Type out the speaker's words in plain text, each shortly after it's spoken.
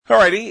All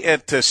righty,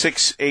 at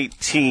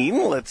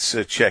 6:18, let's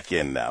check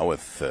in now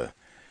with,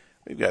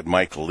 we've got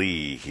Mike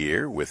Lee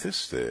here with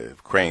us, the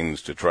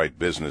Crain's Detroit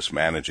Business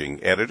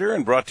Managing Editor,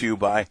 and brought to you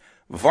by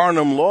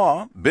Varnum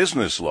Law,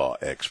 business law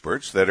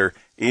experts that are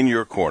in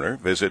your corner.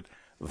 Visit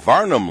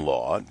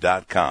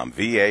varnumlaw.com,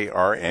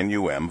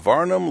 V-A-R-N-U-M,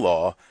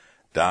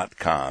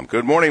 varnumlaw.com.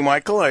 Good morning,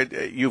 Michael.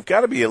 You've got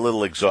to be a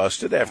little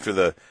exhausted after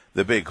the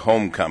big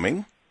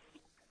homecoming.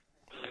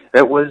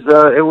 It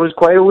was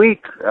quite a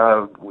week.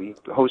 We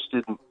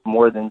hosted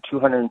more than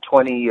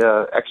 220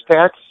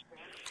 expats,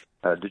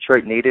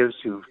 Detroit natives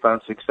who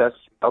found success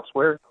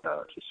elsewhere,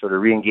 to sort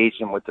of re-engage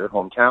them with their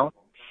hometown.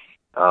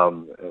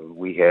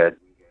 We had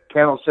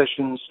panel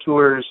sessions,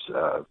 tours,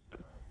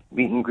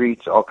 meet and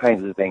greets, all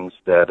kinds of things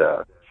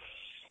that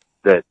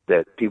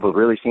people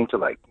really seem to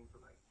like.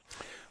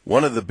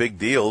 One of the big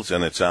deals,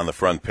 and it's on the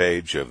front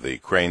page of the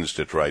Crain's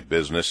Detroit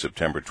Business,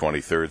 September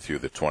 23rd through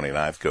the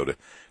 29th, go to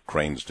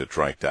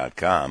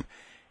crainsdetroit.com,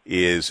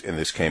 is, and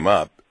this came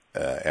up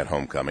at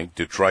homecoming,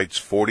 Detroit's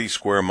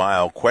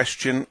 40-square-mile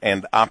question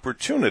and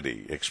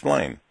opportunity.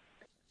 Explain.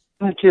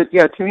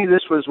 To me,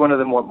 this was one of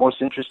the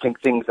most interesting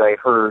things I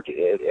heard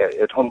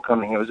at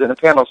homecoming. It was in a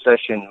panel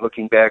session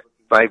looking back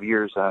 5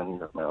 years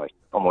on,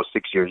 almost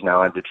 6 years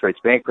now, on Detroit's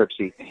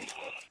bankruptcy.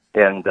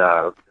 And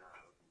a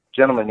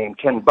gentleman named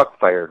Ken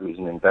Buckfire, who's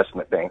an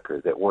investment banker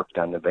that worked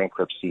on the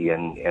bankruptcy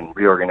and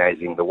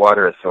reorganizing the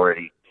water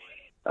authority,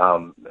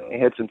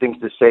 had some things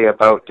to say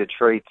about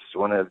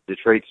one of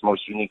Detroit's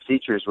most unique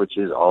features, which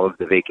is all of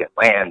the vacant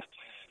land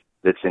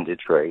that's in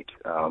Detroit.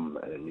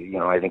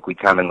 I think we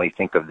commonly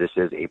think of this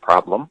as a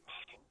problem.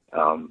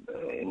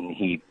 And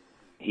he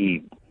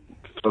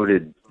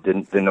floated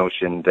the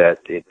notion that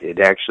it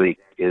actually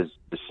is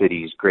the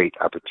city's great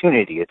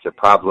opportunity. It's a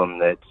problem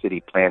that city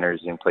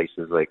planners in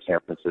places like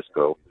San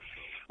Francisco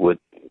would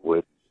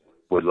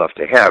love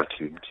to have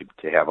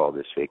all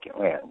this vacant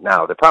land.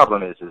 Now, the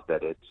problem is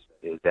that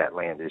that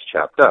land is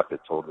chopped up.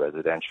 It's old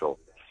residential.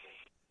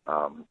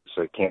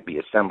 So it can't be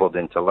assembled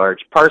into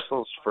large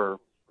parcels for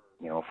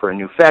a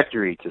new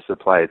factory to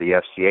supply the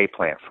FCA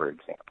plant, for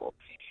example.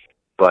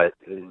 But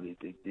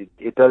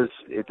it does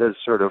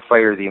sort of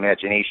fire the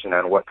imagination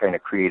on what kind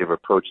of creative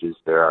approaches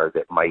there are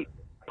that might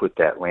put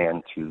that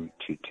land to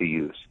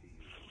use.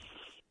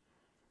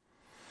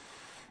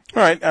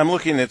 All right, I'm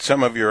looking at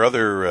some of your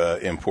other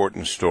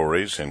important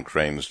stories in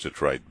Crain's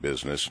Detroit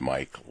Business.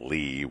 Mike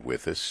Lee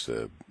with us,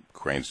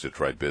 Crain's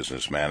Detroit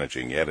Business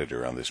Managing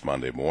Editor on this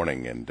Monday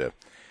morning, and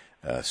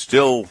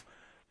still,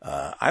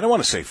 I don't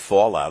want to say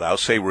fallout, I'll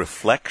say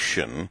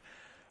reflection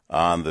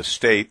on the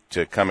state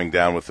coming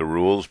down with the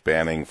rules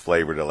banning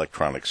flavored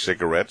electronic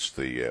cigarettes.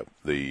 The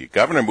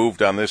governor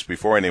moved on this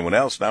before anyone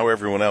else. Now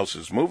everyone else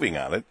is moving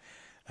on it.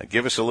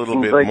 Give us a little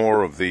bit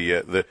more of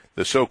the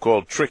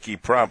so-called tricky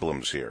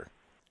problems here.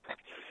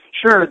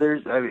 Sure.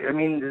 There's a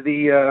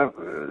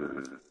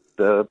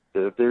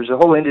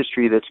whole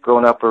industry that's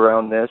grown up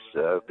around this.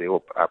 They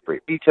will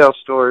operate retail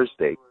stores.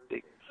 They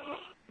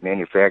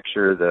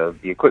manufacture the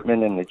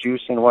equipment and the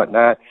juice and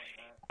whatnot.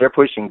 They're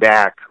pushing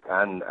back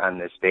on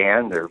this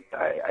ban.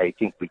 I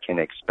think we can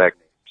expect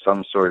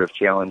some sort of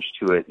challenge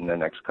to it in the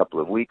next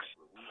couple of weeks,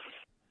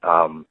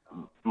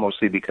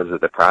 mostly because of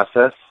the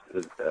process.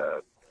 It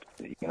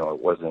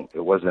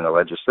wasn't a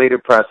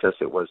legislative process.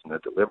 It wasn't a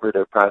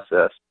deliberative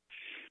process.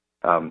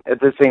 At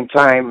the same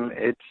time,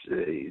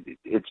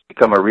 it's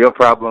become a real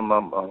problem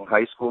among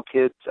high school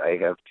kids. I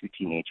have 2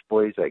 teenage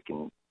boys. I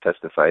can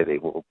testify they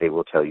will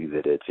tell you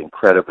that it's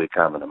incredibly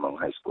common among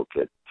high school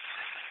kids.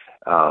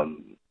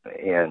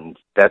 And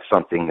that's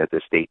something that the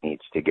state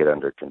needs to get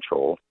under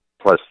control.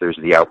 Plus, there's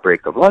the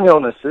outbreak of lung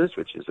illnesses,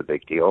 which is a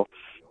big deal.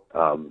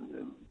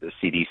 The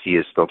CDC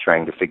is still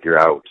trying to figure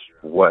out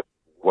what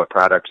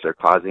products are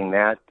causing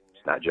that.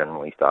 It's not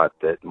generally thought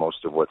that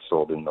most of what's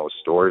sold in those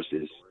stores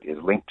is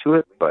linked to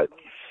it, but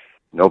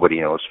nobody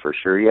knows for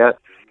sure yet.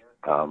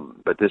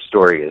 But this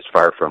story is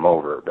far from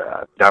over.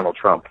 Donald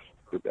Trump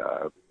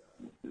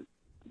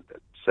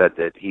said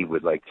that he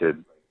would like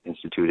to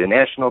institute a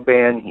national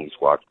ban. He's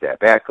walked that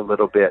back a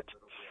little bit.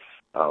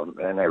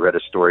 And I read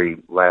a story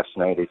last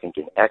night, I think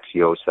in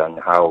Axios, on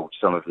how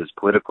some of his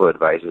political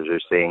advisors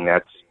are saying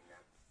that's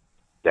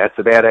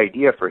a bad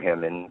idea for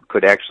him and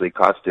could actually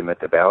cost him at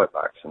the ballot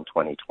box in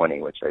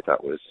 2020, which I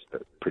thought was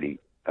pretty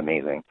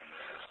amazing.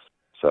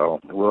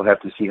 So we'll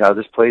have to see how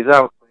this plays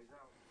out.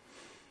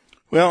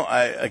 Well,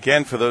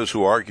 again, for those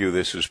who argue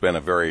this has been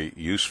a very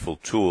useful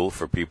tool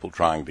for people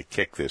trying to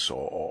kick this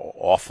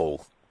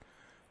awful,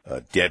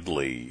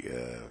 deadly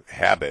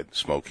habit,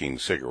 smoking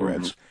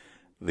cigarettes, mm-hmm.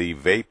 The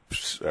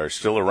vapes are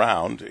still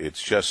around.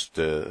 It's just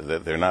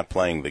that they're not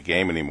playing the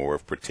game anymore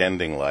of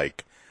pretending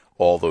like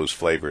all those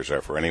flavors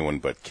are for anyone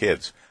but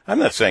kids. I'm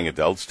not saying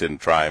adults didn't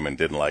try them and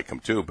didn't like them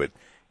too, but,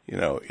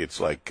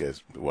 it's like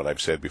what I've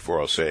said before,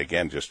 I'll say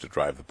again just to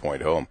drive the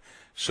point home.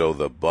 So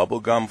the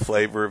bubblegum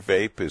flavor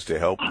vape is to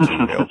help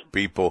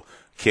people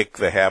kick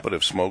the habit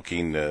of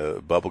smoking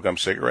bubblegum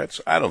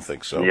cigarettes? I don't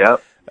think so.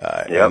 Yep.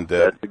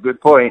 That's a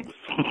good point.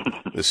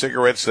 The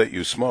cigarettes that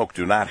you smoke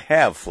do not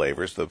have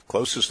flavors. The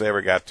closest they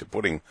ever got to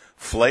putting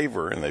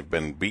flavor, and they've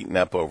been beaten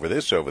up over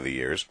this over the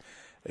years,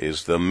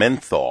 is the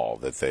menthol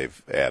that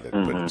they've added.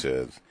 But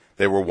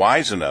they were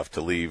wise enough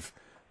to leave,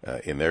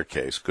 in their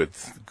case,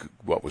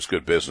 what was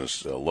good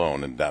business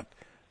alone and not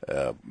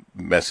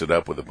mess it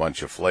up with a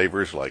bunch of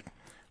flavors like,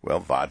 well,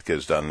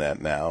 vodka's done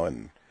that now,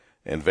 and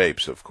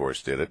vapes, of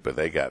course, did it, but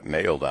they got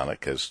nailed on it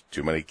because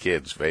too many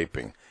kids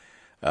vaping.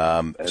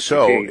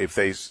 If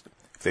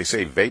they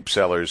say vape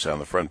sellers on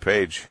the front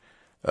page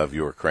of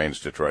your Crane's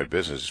Detroit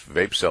Business,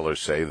 vape sellers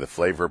say the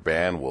flavor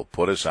ban will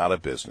put us out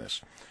of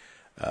business.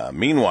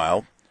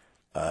 Meanwhile,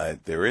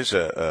 there is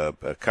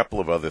a couple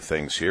of other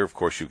things here. Of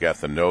course, you got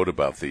the note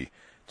about the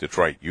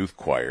Detroit Youth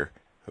Choir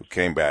who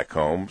came back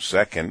home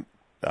second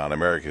on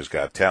America's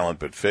Got Talent,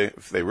 but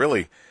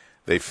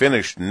they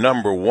finished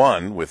number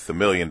one with the $1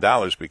 million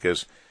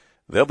because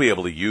they'll be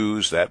able to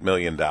use that $1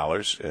 million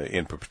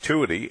in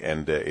perpetuity,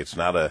 and it's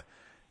not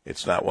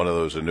one of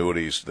those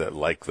annuities that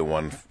like the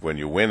one when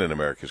you win in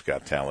America's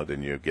Got Talent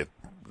and you get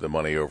the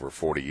money over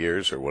 40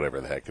 years or whatever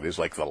the heck it is,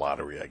 like the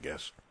lottery, I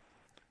guess.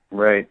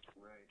 Right.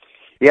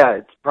 Yeah,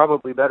 it's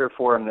probably better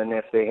for them than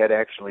if they had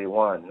actually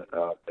won.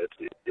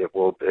 It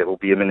will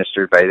be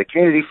administered by the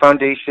Community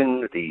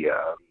Foundation.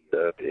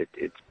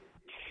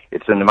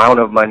 It's an amount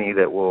of money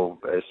that will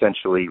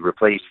essentially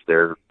replace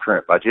their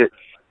current budget.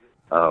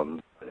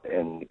 And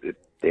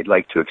they'd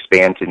like to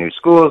expand to new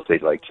schools.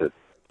 They'd like to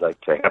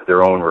have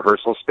their own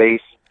rehearsal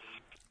space.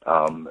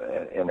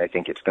 And I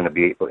think it's going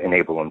to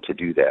enable them to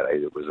do that.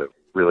 It was a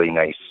really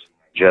nice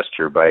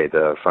gesture by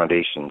the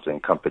foundations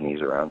and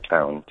companies around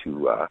town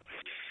to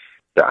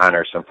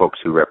honor some folks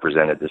who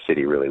represented the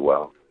city really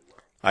well.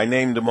 I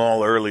named them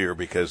all earlier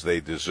because they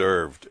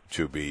deserved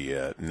to be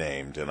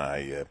named, and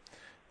I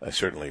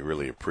certainly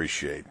really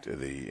appreciate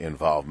the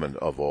involvement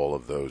of all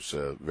of those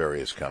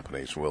various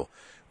companies. We'll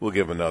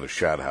give another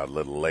shout-out a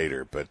little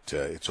later, but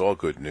it's all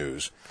good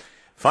news.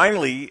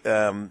 Finally,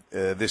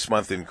 this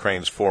month in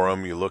Crane's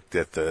Forum, you looked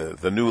at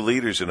the new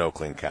leaders in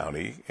Oakland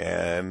County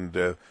and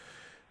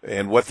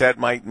what that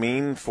might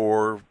mean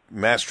for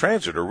mass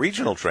transit or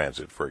regional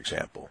transit, for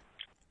example.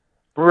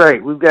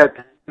 Right. We've got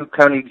the new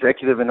county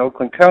executive in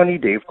Oakland County,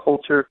 Dave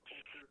Coulter.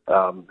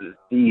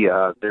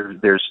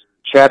 There's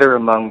chatter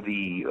among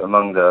the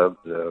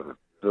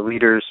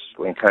leaders,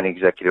 Wayne County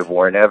Executive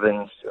Warren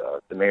Evans,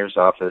 the mayor's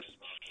office,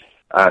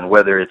 on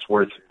whether it's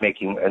worth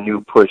making a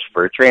new push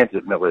for a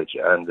transit millage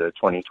on the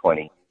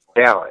 2020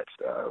 ballot.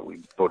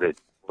 We voted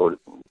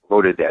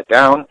that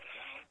down.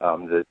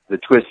 The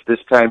twist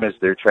this time is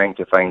they're trying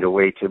to find a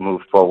way to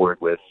move forward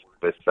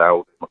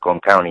without Macomb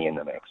County in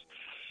the mix.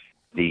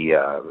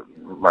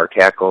 Mark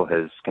Hackel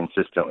has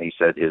consistently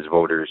said his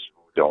voters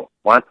don't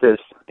want this.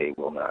 They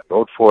will not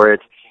vote for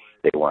it.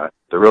 They want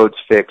the roads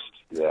fixed,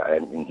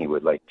 and he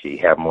would like to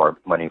have more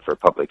money for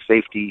public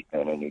safety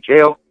and a new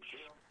jail.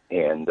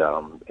 And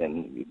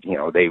you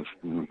know, the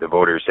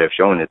voters have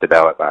shown at the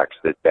ballot box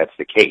that that's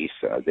the case.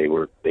 They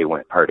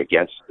went hard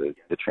against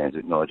the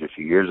transit millage a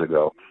few years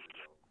ago.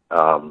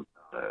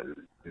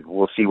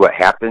 We'll see what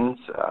happens.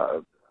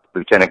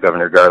 Lieutenant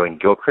Governor Garland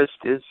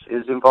Gilchrist is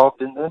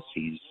involved in this.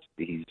 He's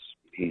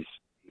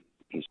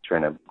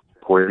trying to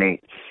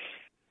coordinate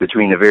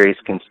between the various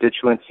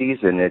constituencies,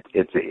 and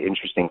it's an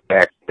interesting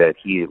fact that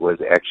he was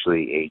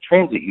actually a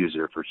transit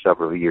user for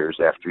several years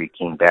after he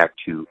came back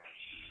to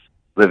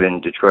live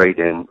in Detroit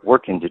and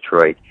work in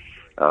Detroit.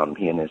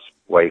 He and his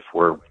wife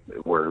were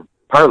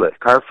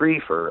car free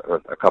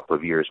for a couple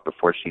of years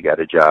before she got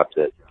a job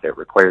that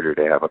required her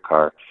to have a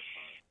car.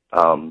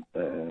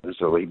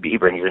 So he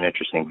brings an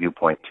interesting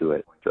viewpoint to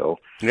it. So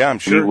yeah, I'm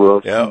sure.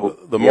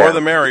 The more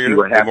the merrier.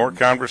 The more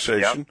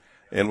conversation,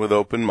 and with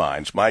open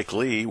minds. Mike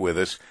Lee with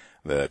us,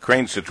 the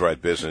Crane's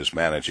Detroit Business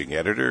Managing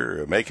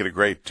Editor. Make it a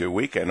great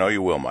week. I know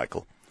you will,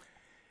 Michael.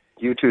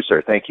 You too,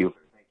 sir. Thank you.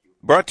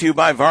 Brought to you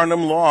by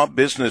Varnum Law,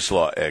 business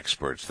law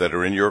experts that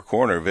are in your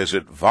corner.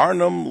 Visit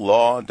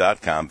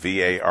varnumlaw.com,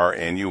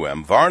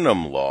 VARNUM,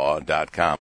 varnumlaw.com.